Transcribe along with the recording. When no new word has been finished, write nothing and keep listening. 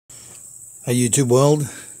Hey YouTube world,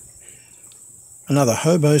 another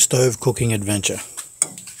Hobo Stove cooking adventure.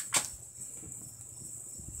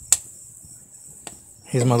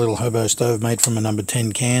 Here's my little Hobo Stove made from a number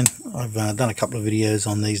 10 can. I've done a couple of videos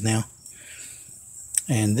on these now.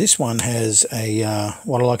 And this one has a,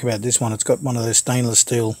 what I like about this one, it's got one of those stainless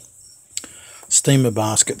steel steamer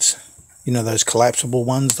baskets. You know those collapsible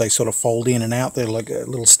ones, they sort of fold in and out. They're like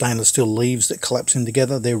little stainless steel leaves that collapse in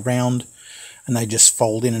together. They're round and they just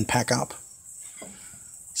fold in and pack up.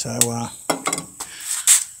 So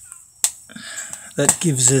that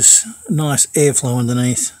gives us nice airflow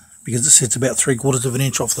underneath, because it sits about 3/4 of an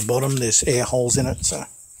inch off the bottom. There's air holes in it, so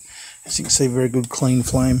as you can see, very good clean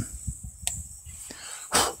flame.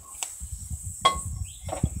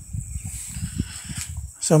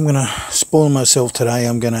 So I'm going to spoil myself today.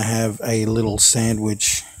 I'm going to have a little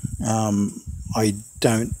sandwich. I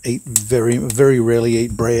don't eat very rarely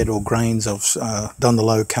eat bread or grains. I've done the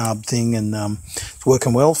low carb thing, and it's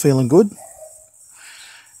working well, feeling good.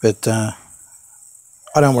 But I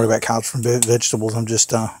don't worry about carbs from vegetables. I'm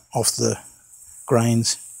just off the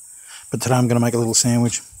grains. But today I'm going to make a little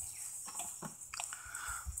sandwich.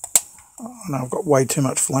 And I've got way too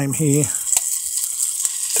much flame here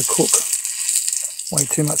to cook. Way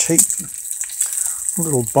too much heat. A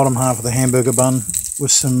little bottom half of the hamburger bun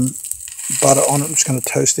with some butter on it. I'm just going to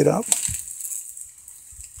toast it up.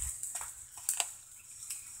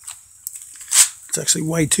 It's actually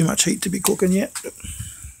way too much heat to be cooking yet, but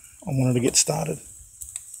I wanted to get started.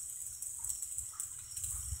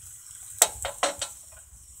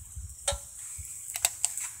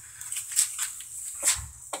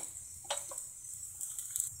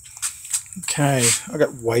 Okay, I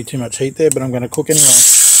got way too much heat there, but I'm going to cook anyway.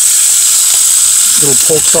 Little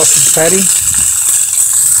pork sausage patty.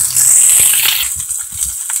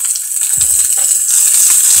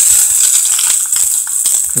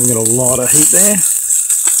 We've got a lot of heat there. You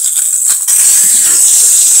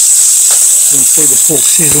can see the pork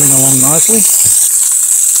sizzling along nicely.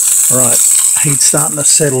 Alright, heat's starting to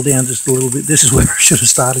settle down just a little bit. This is where I should have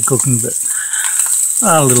started cooking, but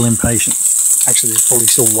a little impatient. Actually, there's probably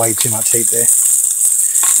still way too much heat there.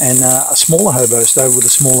 And a smaller Hobo Stove with a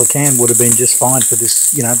smaller can would have been just fine for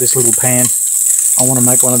this, you know, this little pan. I want to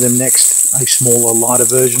make one of them next, a smaller, lighter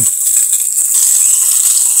version.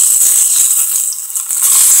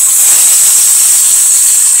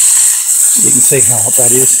 You can see how hot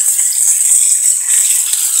that is.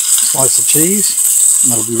 Slice of cheese,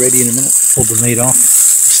 and that'll be ready in a minute. Pull the meat off.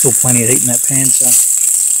 There's still plenty of heat in that pan, so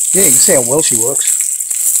yeah, you can see how well she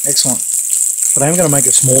works. Excellent. But I'm going to make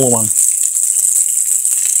a smaller one.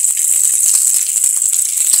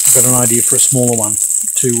 I've got an idea for a smaller one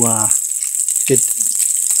to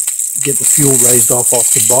get the fuel raised off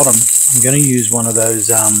the bottom. I'm going to use one of those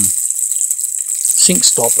sink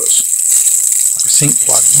stoppers. Like a sink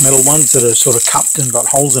plug, metal ones that are sort of cupped and got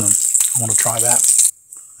holes in them. I want to try that.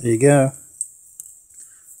 There you go.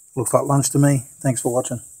 Looks like lunch to me. Thanks for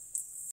watching.